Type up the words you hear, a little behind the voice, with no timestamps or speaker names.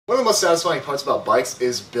One of the most satisfying parts about bikes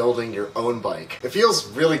is building your own bike. It feels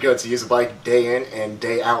really good to use a bike day in and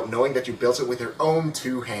day out knowing that you built it with your own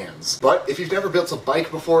two hands. But if you've never built a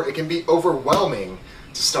bike before, it can be overwhelming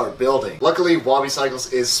to start building. Luckily, Wabi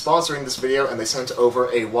Cycles is sponsoring this video and they sent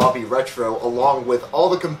over a Wabi Retro along with all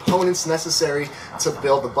the components necessary to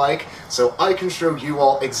build the bike, so I can show you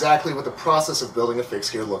all exactly what the process of building a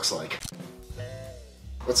fixed gear looks like.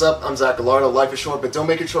 What's up? I'm Zach Gallardo. Life is short, but don't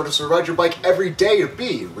make it shorter, so ride your bike every day to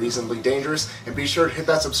be reasonably dangerous, and be sure to hit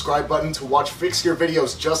that subscribe button to watch fixed gear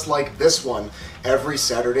videos just like this one every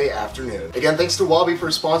Saturday afternoon. Again, thanks to Wabi for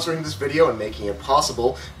sponsoring this video and making it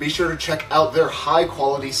possible. Be sure to check out their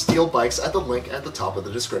high-quality steel bikes at the link at the top of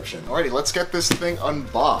the description. Alrighty, let's get this thing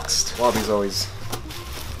unboxed. Wabi's always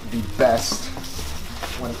the best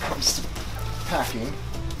when it comes to packing.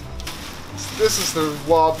 So this is the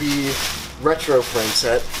Wabi Retro frame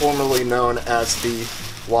set, formerly known as the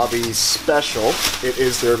Wabi Special. It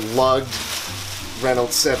is their lugged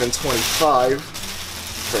Reynolds 725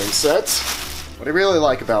 frame set. What I really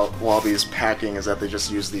like about Wabi's packing is that they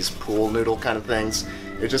just use these pool noodle kind of things.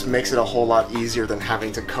 It just makes it a whole lot easier than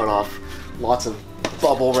having to cut off lots of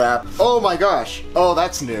bubble wrap. Oh my gosh! Oh,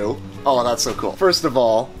 that's new. Oh, that's so cool. First of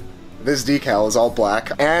all, this decal is all black,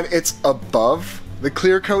 and it's above the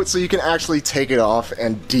clear coat, so you can actually take it off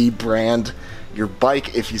and debrand your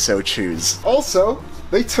bike if you so choose. Also,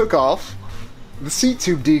 they took off the seat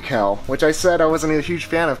tube decal, which I said I wasn't a huge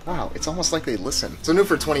fan of. Wow, it's almost like they listen. So new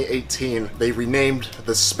for 2018, they renamed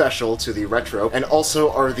the Special to the Retro, and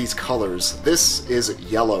also are these colors. This is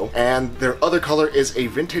yellow, and their other color is a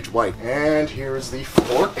vintage white. And here's the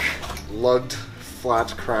fork, lugged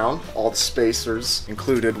flat crown, all the spacers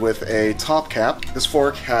included with a top cap. This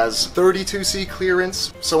fork has 32C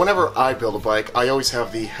clearance, so whenever I build a bike, I always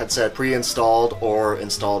have the headset pre-installed or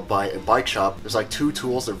installed by a bike shop. There's like two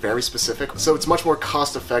tools, they're very specific, so it's much more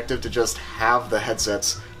cost effective to just have the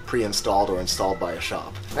headsets pre-installed or installed by a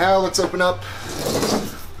shop. Now let's open up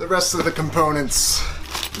the rest of the components.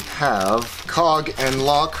 We have cog and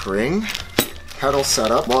lock ring, pedal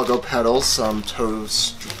setup, logo pedals, some toe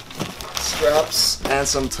straps, and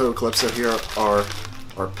some toe clips. So here are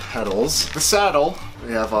our pedals. The saddle,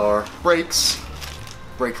 we have our brakes,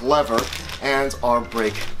 brake lever, and our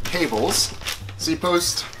brake cables, seat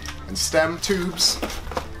post and stem tubes,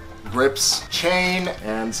 grips, chain,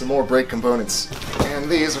 and some more brake components. And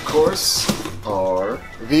these, of course, are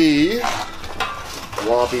the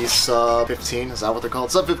Wabi Sub 15, is that what they're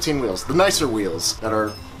called? Sub 15 wheels, the nicer wheels that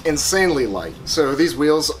are insanely light. So these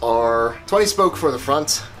wheels are 20 spoke for the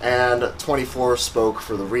front and 24 spoke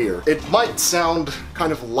for the rear. It might sound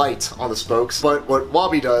kind of light on the spokes, but what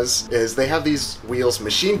Wabi does is they have these wheels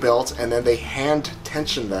machine built and then they hand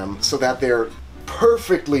tension them so that they're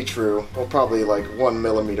perfectly true. Well, probably like 1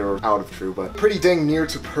 millimeter out of true, but pretty dang near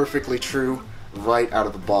to perfectly true right out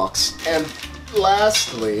of the box. And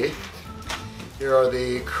lastly, here are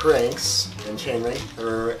the cranks and chainring.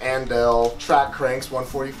 They're Andel track cranks,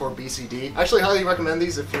 144 BCD. I actually highly recommend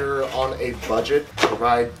these if you're on a budget to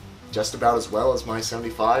ride just about as well as my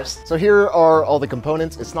 75s. So here are all the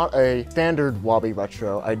components. It's not a standard Wabi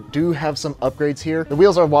Retro. I do have some upgrades here. The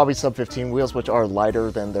wheels are Wabi Sub 15 wheels, which are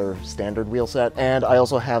lighter than their standard wheel set. And I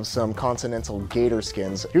also have some Continental Gator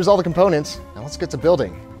skins. Here's all the components. Now let's get to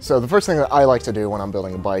building. So the first thing that I like to do when I'm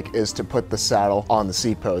building a bike is to put the saddle on the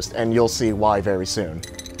seat post, and you'll see why very soon.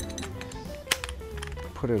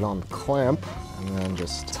 Put it on the clamp, and then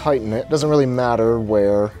just tighten it. Doesn't really matter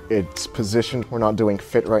where it's positioned. We're not doing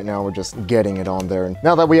fit right now, we're just getting it on there. And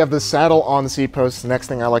now that we have the saddle on the seat post, the next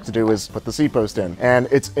thing I like to do is put the seat post in. And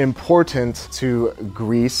it's important to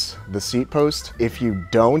grease the seat post. If you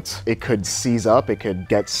don't, it could seize up, it could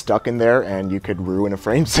get stuck in there, and you could ruin a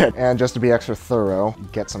frame set. And just to be extra thorough,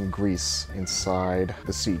 get some grease inside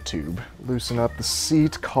the seat tube. Loosen up the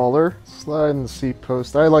seat collar, slide in the seat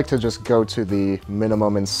post. I like to just go to the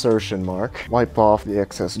minimum insertion mark. Wipe off the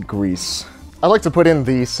excess grease. I like to put in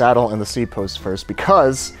the saddle and the seat post first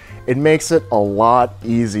because it makes it a lot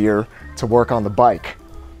easier to work on the bike.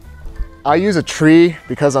 I use a tree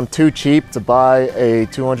because I'm too cheap to buy a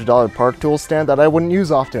 $200 park tool stand that I wouldn't use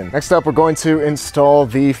often. Next up, we're going to install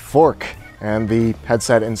the fork and the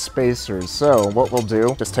headset and spacers. So what we'll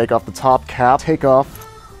do, just take off the top cap, take off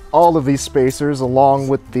all of these spacers along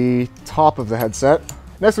with the top of the headset.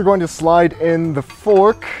 Next, we're going to slide in the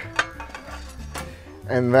fork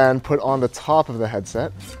and then put on the top of the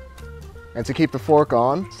headset. And to keep the fork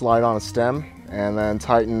on, slide on a stem and then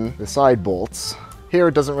tighten the side bolts. Here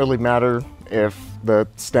it doesn't really matter if the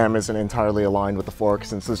stem isn't entirely aligned with the fork,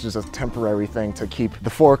 since this is just a temporary thing to keep the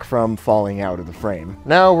fork from falling out of the frame.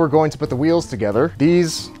 Now we're going to put the wheels together.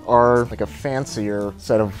 These are like a fancier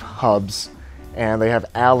set of hubs, and they have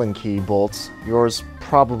Allen key bolts. Yours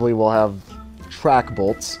probably will have track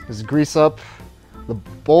bolts. Just grease up the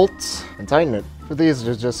bolts and tighten it. For these,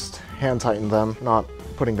 just hand tighten them, not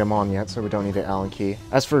putting them on yet, so we don't need an Allen key.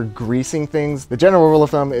 As for greasing things, the general rule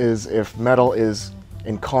of thumb is if metal is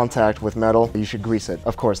in contact with metal, you should grease it.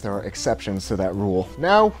 Of course, there are exceptions to that rule.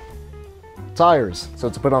 Now, tires. So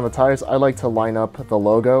to put on the tires, I like to line up the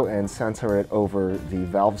logo and center it over the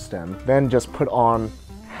valve stem. Then just put on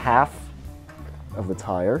half of the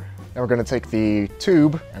tire. Now we're going to take the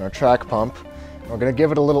tube and our track pump, and we're going to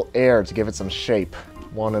give it a little air to give it some shape.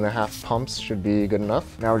 1.5 pumps should be good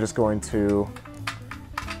enough. Now we're just going to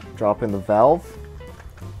drop in the valve,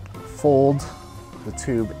 fold the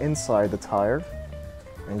tube inside the tire,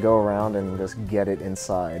 and go around and just get it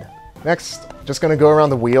inside. Next, just gonna go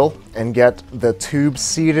around the wheel and get the tube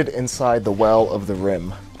seated inside the well of the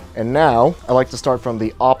rim. And now, I like to start from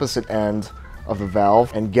the opposite end of the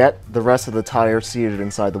valve and get the rest of the tire seated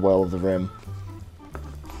inside the well of the rim.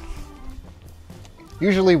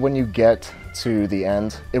 Usually when you get to the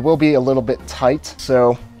end, it will be a little bit tight,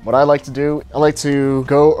 so what I like to do, I like to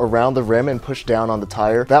go around the rim and push down on the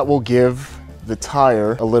tire. That will give the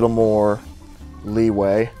tire a little more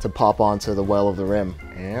leeway to pop onto the well of the rim.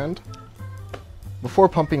 And before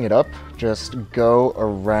pumping it up, just go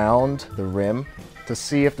around the rim to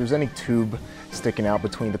see if there's any tube sticking out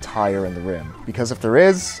between the tire and the rim. Because if there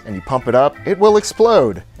is, and you pump it up, it will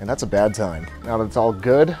explode, and that's a bad time. Now that it's all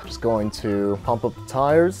good, I'm just going to pump up the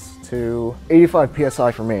tires to 85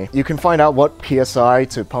 PSI for me. You can find out what PSI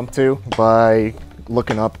to pump to by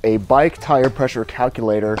looking up a bike tire pressure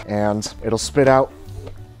calculator, and it'll spit out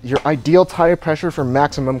your ideal tire pressure for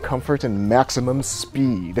maximum comfort and maximum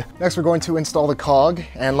speed. Next, we're going to install the cog,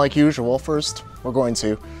 and like usual, first we're going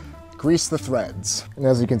to grease the threads. And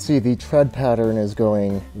as you can see, the tread pattern is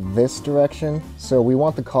going this direction, so we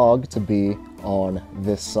want the cog to be on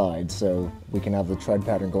this side so we can have the tread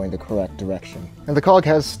pattern going the correct direction. And the cog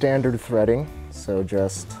has standard threading, so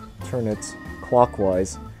just turn it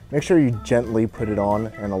clockwise. Make sure you gently put it on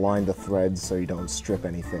and align the threads so you don't strip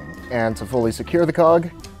anything. And to fully secure the cog,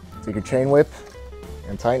 take your chain whip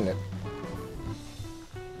and tighten it.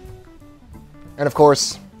 And of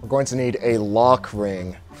course, we're going to need a lock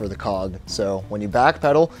ring for the cog, so when you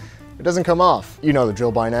backpedal, it doesn't come off. You know the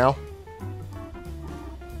drill by now.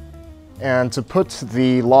 And to put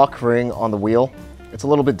the lock ring on the wheel, it's a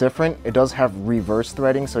little bit different. It does have reverse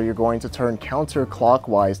threading, so you're going to turn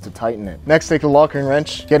counterclockwise to tighten it. Next, take the locking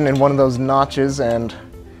wrench, get it in one of those notches, and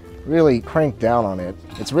really crank down on it.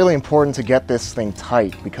 It's really important to get this thing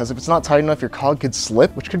tight, because if it's not tight enough, your cog could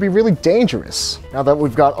slip, which could be really dangerous. Now that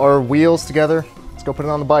we've got our wheels together, let's go put it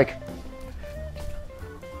on the bike.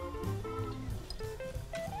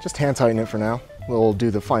 Just hand tighten it for now. We'll do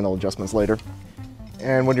the final adjustments later.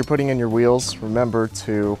 And when you're putting in your wheels, remember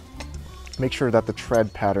to make sure that the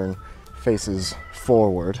tread pattern faces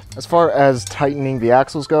forward. As far as tightening the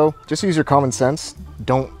axles go, just use your common sense.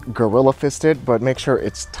 Don't gorilla fist it, but make sure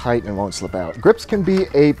it's tight and won't slip out. Grips can be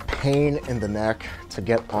a pain in the neck to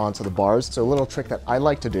get onto the bars, so a little trick that I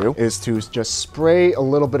like to do is to just spray a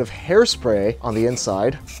little bit of hairspray on the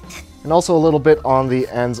inside and also a little bit on the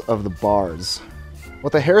ends of the bars.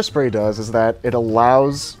 What the hairspray does is that it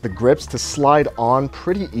allows the grips to slide on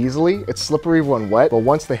pretty easily. It's slippery when wet, but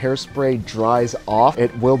once the hairspray dries off,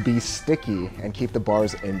 it will be sticky and keep the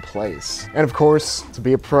bars in place. And of course, to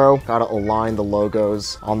be a pro, gotta align the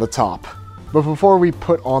logos on the top. But before we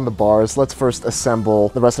put on the bars, let's first assemble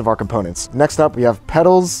the rest of our components. Next up, we have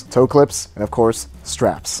pedals, toe clips, and of course,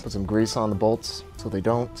 straps. Put some grease on the bolts so they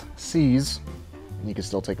don't seize, and you can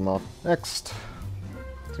still take them off. Next,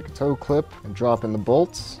 take a toe clip and drop in the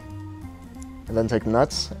bolts, and then take the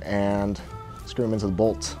nuts and screw them into the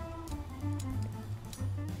bolt.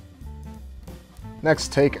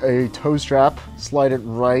 Next, take a toe strap, slide it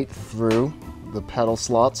right through the pedal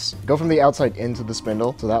slots. Go from the outside into the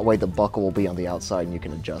spindle, so that way the buckle will be on the outside and you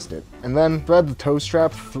can adjust it. And then thread the toe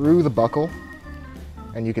strap through the buckle,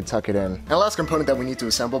 and you can tuck it in. And the last component that we need to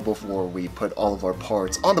assemble before we put all of our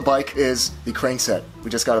parts on the bike is the crank set. We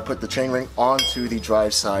just gotta put the chainring onto the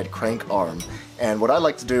drive side crank arm. And what I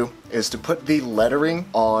like to do is to put the lettering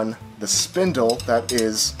on the spindle that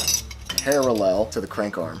is parallel to the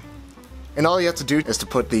crank arm. And all you have to do is to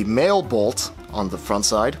put the male bolt on the front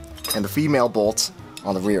side and the female bolt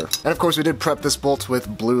on the rear. And of course we did prep this bolt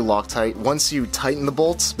with blue Loctite. Once you tighten the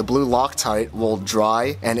bolts, the blue Loctite will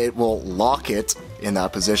dry and it will lock it in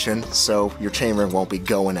that position, so your chainring won't be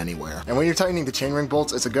going anywhere. And when you're tightening the chainring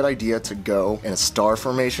bolts, it's a good idea to go in a star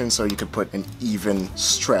formation so you can put an even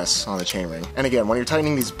stress on the chainring. And again, when you're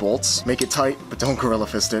tightening these bolts, make it tight, but don't gorilla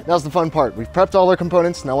fist it. Now's the fun part. We've prepped all our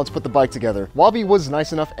components, now let's put the bike together. Wabi was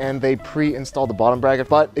nice enough and they pre-installed the bottom bracket,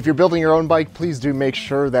 but if you're building your own bike, please do make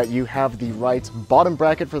sure that you have the right bottom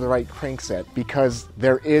bracket for the right crankset, because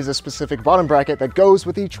there is a specific bottom bracket that goes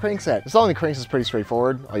with each crankset. Installing the cranks is pretty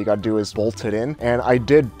straightforward. All you gotta do is bolt it in, and I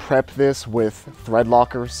did prep this with thread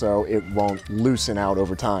locker so it won't loosen out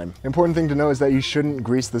over time. Important thing to know is that you shouldn't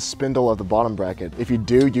grease the spindle of the bottom bracket. If you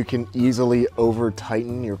do, you can easily over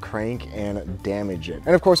tighten your crank and damage it.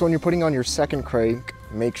 And of course, when you're putting on your second crank,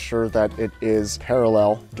 make sure that it is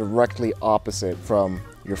parallel, directly opposite from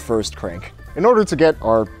your first crank. In order to get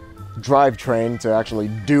our drivetrain to actually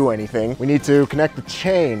do anything, we need to connect the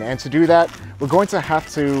chain, and to do that, we're going to have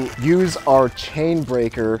to use our chain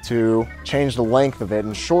breaker to change the length of it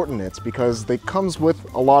and shorten it, because it comes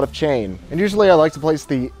with a lot of chain. And usually I like to place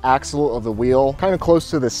the axle of the wheel kind of close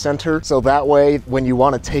to the center, so that way when you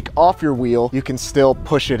want to take off your wheel, you can still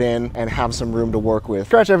push it in and have some room to work with.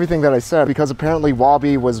 Scratch everything that I said, because apparently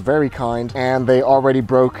Wabi was very kind and they already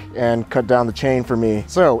broke and cut down the chain for me.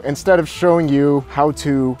 So instead of showing you how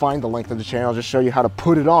to find the length of the chain, I'll just show you how to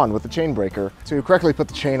put it on with the chain breaker. To correctly put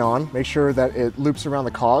the chain on, make sure that it loops around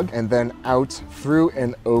the cog and then out through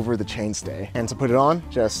and over the chainstay. And to put it on,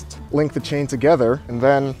 just link the chain together and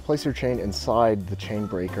then place your chain inside the chain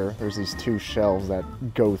breaker. There's these two shelves that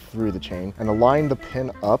go through the chain, and align the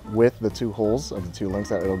pin up with the two holes of the two links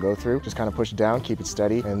that it'll go through. Just kind of push it down, keep it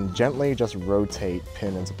steady, and gently just rotate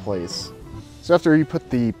pin into place. So after you put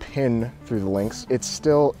the pin through the links, it's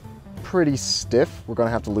still pretty stiff. We're gonna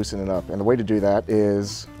have to loosen it up, and the way to do that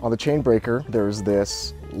is on the chain breaker, there's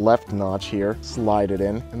this left notch here. Slide it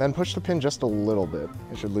in and then push the pin just a little bit.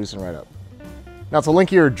 It should loosen right up. Now to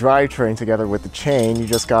link your drivetrain together with the chain, you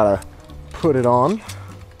just gotta put it on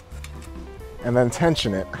and then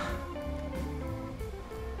tension it.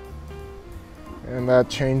 And that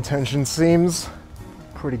chain tension seems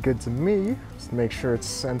pretty good to me. Just make sure it's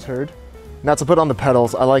centered. Now to put on the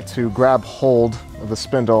pedals, I like to grab hold of the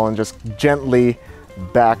spindle and just gently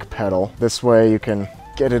back pedal. This way you can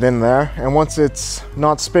get it in there, and once it's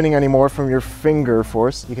not spinning anymore from your finger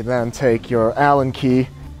force, you can then take your Allen key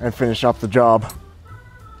and finish up the job.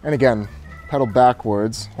 And again, pedal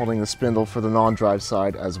backwards, holding the spindle for the non-drive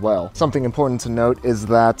side as well. Something important to note is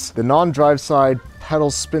that the non-drive side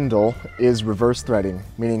pedal spindle is reverse threading,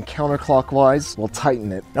 meaning counterclockwise will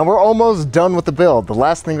tighten it. Now we're almost done with the build. The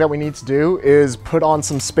last thing that we need to do is put on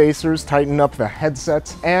some spacers, tighten up the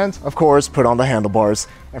headset, and of course put on the handlebars.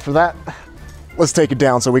 And for that, let's take it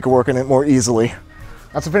down so we can work on it more easily.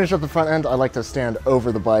 Now to finish up the front end, I like to stand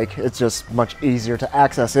over the bike. It's just much easier to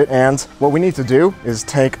access it, and what we need to do is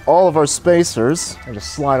take all of our spacers and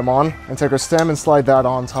just slide them on, and take our stem and slide that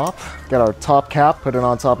on top. Get our top cap, put it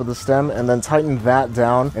on top of the stem, and then tighten that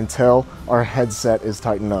down until our headset is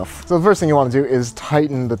tight enough. So the first thing you want to do is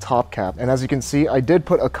tighten the top cap, and as you can see, I did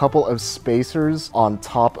put a couple of spacers on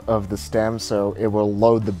top of the stem so it will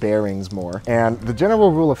load the bearings more. And the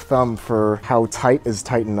general rule of thumb for how tight is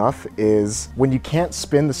tight enough is when you can't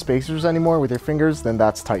spin the spacers anymore with your fingers, then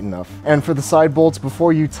that's tight enough. And for the side bolts,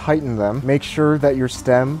 before you tighten them, make sure that your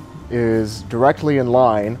stem is directly in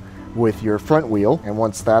line with your front wheel, and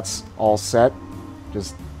once that's all set,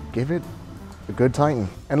 just give it a good tighten.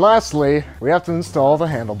 And lastly, we have to install the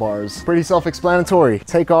handlebars. Pretty self-explanatory.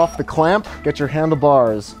 Take off the clamp, get your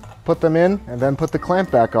handlebars, put them in, and then put the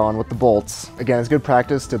clamp back on with the bolts. Again, it's good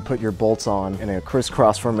practice to put your bolts on in a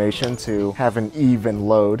crisscross formation to have an even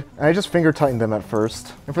load. And I just finger tighten them at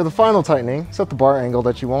first. And for the final tightening, set the bar angle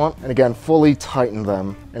that you want, and again, fully tighten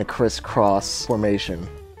them in a crisscross formation.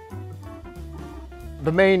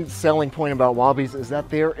 The main selling point about Wabis is that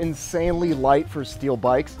they're insanely light for steel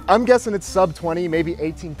bikes. I'm guessing it's sub 20, maybe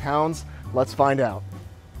 18 pounds. Let's find out.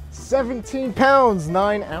 17 pounds,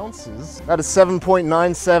 9 ounces. That is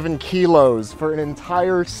 7.97 kilos for an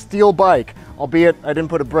entire steel bike. Albeit I didn't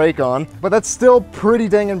put a brake on, but that's still pretty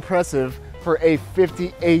dang impressive for a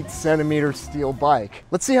 58 centimeter steel bike.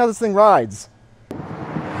 Let's see how this thing rides.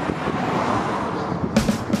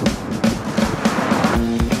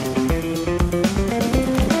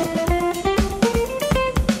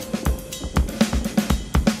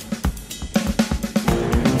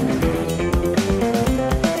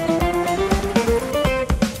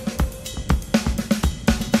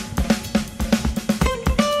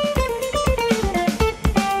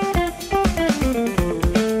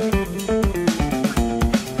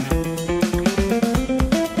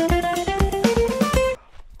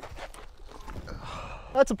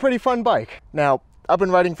 it's a pretty fun bike. Now, I've been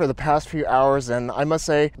riding for the past few hours, and I must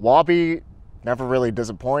say, Wabi never really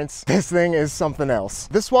disappoints. This thing is something else.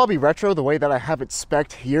 This Wabi Retro, the way that I have it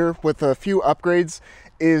spec'd here with a few upgrades,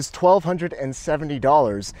 is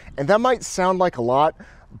 $1,270. And that might sound like a lot,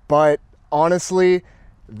 but honestly,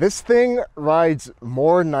 this thing rides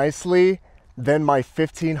more nicely than my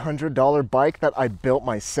 $1,500 bike that I built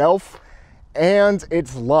myself, and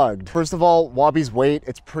it's lugged. First of all, Wabi's weight,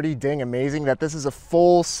 it's pretty dang amazing that this is a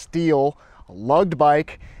full steel lugged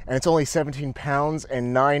bike, and it's only 17 pounds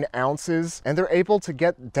and 9 ounces, and they're able to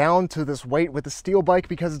get down to this weight with the steel bike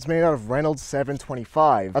because it's made out of Reynolds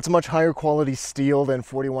 725. That's a much higher quality steel than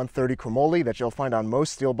 4130 chromoly that you'll find on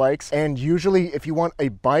most steel bikes, and usually if you want a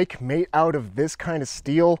bike made out of this kind of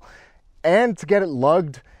steel and to get it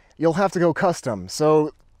lugged, you'll have to go custom.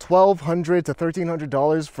 So $1,200 to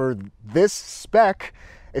 $1,300 for this spec,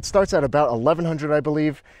 it starts at about $1,100 I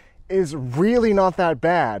believe, is really not that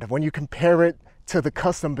bad when you compare it to the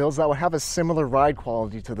custom builds that would have a similar ride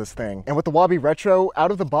quality to this thing. And with the Wabi Retro, out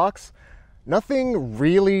of the box, nothing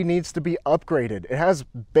really needs to be upgraded. It has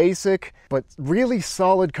basic but really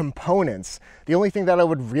solid components. The only thing that I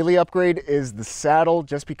would really upgrade is the saddle,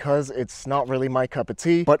 just because it's not really my cup of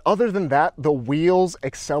tea. But other than that, the wheels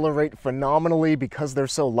accelerate phenomenally because they're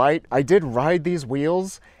so light. I did ride these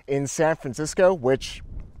wheels in San Francisco, which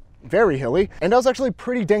very hilly, and I was actually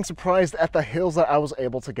pretty dang surprised at the hills that I was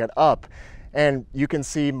able to get up. And you can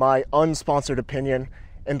see my unsponsored opinion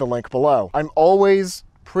in the link below. I'm always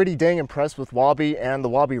pretty dang impressed with Wabi, and the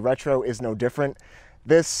Wabi Retro is no different.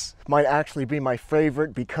 This might actually be my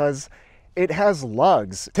favorite because it has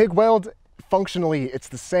lugs. TIG weld, functionally it's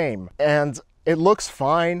the same, and it looks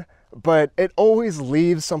fine, but it always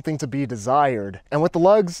leaves something to be desired. And with the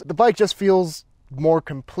lugs, the bike just feels more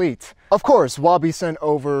complete. Of course, Wabi sent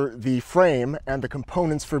over the frame and the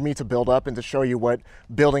components for me to build up and to show you what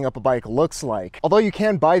building up a bike looks like. Although you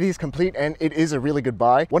can buy these complete, and it is a really good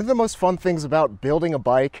buy, one of the most fun things about building a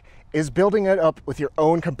bike is building it up with your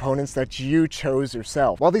own components that you chose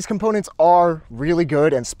yourself. While these components are really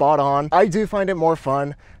good and spot on, I do find it more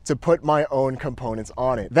fun to put my own components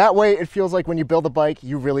on it. That way, it feels like when you build a bike,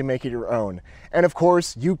 you really make it your own. And of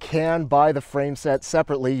course, you can buy the frame set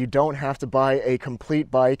separately. You don't have to buy a complete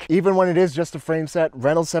bike. Even when it is just a frame set,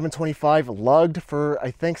 Reynolds 725 lugged for,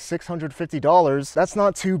 I think, $650, that's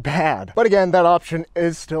not too bad. But again, that option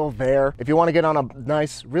is still there. If you want to get on a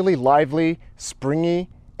nice, really lively, springy,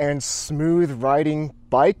 and smooth riding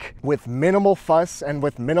bike with minimal fuss and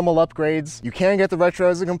with minimal upgrades, you can get the Retro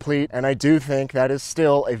as a complete, and I do think that is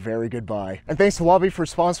still a very good buy. And thanks to Wabi for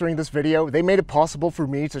sponsoring this video. They made it possible for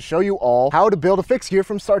me to show you all how to build a fixed gear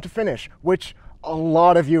from start to finish, which a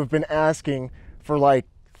lot of you have been asking for like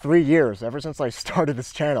 3 years, ever since I started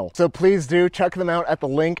this channel. So please do check them out at the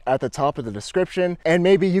link at the top of the description, and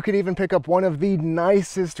maybe you could even pick up one of the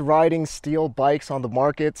nicest riding steel bikes on the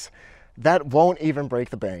market that won't even break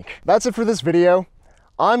the bank. That's it for this video.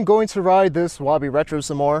 I'm going to ride this Wabi Retro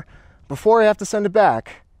some more before I have to send it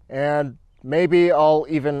back, and maybe I'll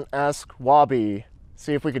even ask Wabi,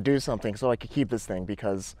 see if we could do something so I could keep this thing,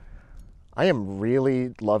 because I am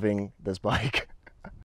really loving this bike.